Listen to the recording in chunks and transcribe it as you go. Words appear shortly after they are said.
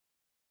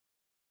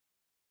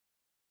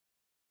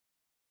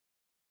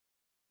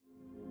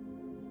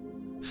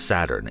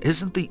Saturn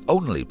isn't the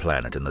only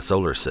planet in the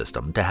solar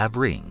system to have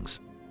rings.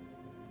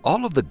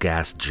 All of the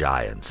gas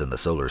giants in the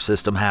solar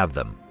system have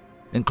them,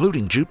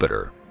 including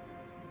Jupiter.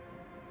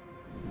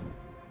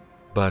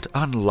 But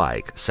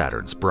unlike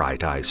Saturn's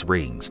bright ice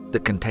rings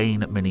that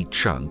contain many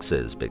chunks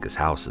as big as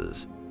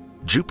houses,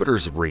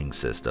 Jupiter's ring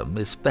system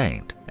is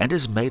faint and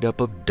is made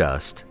up of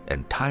dust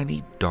and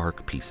tiny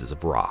dark pieces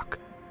of rock.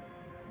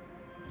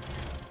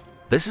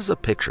 This is a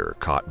picture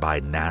caught by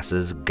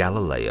NASA's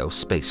Galileo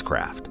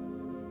spacecraft.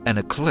 An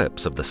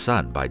eclipse of the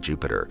Sun by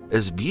Jupiter,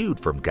 as viewed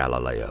from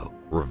Galileo,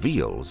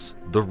 reveals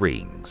the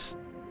rings.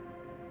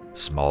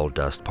 Small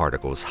dust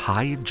particles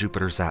high in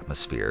Jupiter's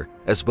atmosphere,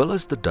 as well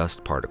as the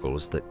dust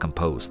particles that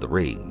compose the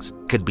rings,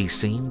 can be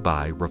seen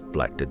by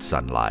reflected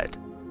sunlight.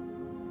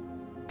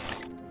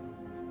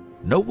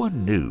 No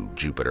one knew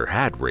Jupiter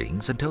had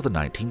rings until the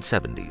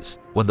 1970s,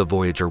 when the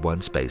Voyager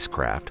 1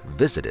 spacecraft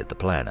visited the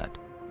planet.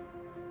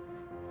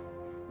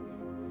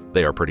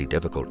 They are pretty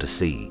difficult to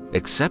see,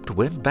 except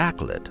when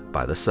backlit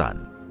by the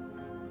sun.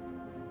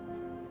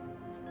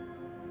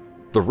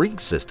 The ring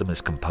system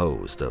is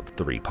composed of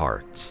 3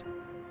 parts: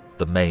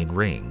 the main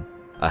ring,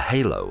 a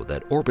halo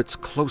that orbits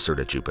closer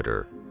to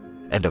Jupiter,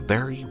 and a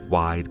very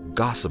wide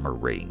gossamer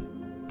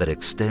ring that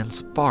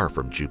extends far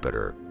from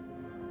Jupiter.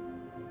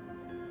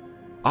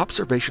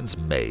 Observations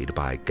made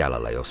by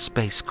Galileo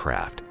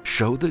spacecraft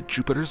show that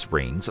Jupiter's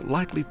rings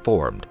likely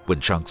formed when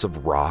chunks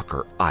of rock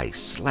or ice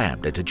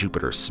slammed into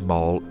Jupiter's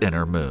small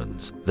inner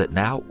moons that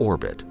now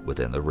orbit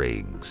within the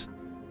rings.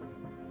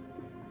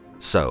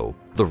 So,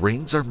 the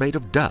rings are made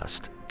of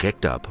dust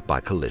kicked up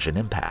by collision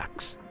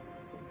impacts.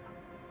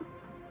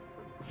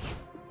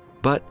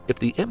 But if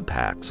the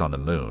impacts on the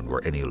moon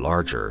were any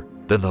larger,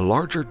 then the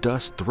larger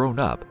dust thrown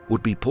up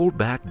would be pulled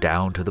back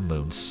down to the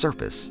moon's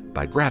surface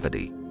by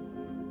gravity.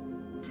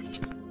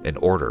 In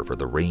order for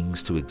the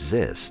rings to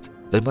exist,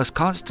 they must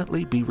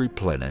constantly be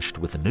replenished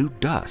with new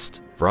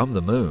dust from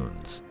the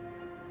moons.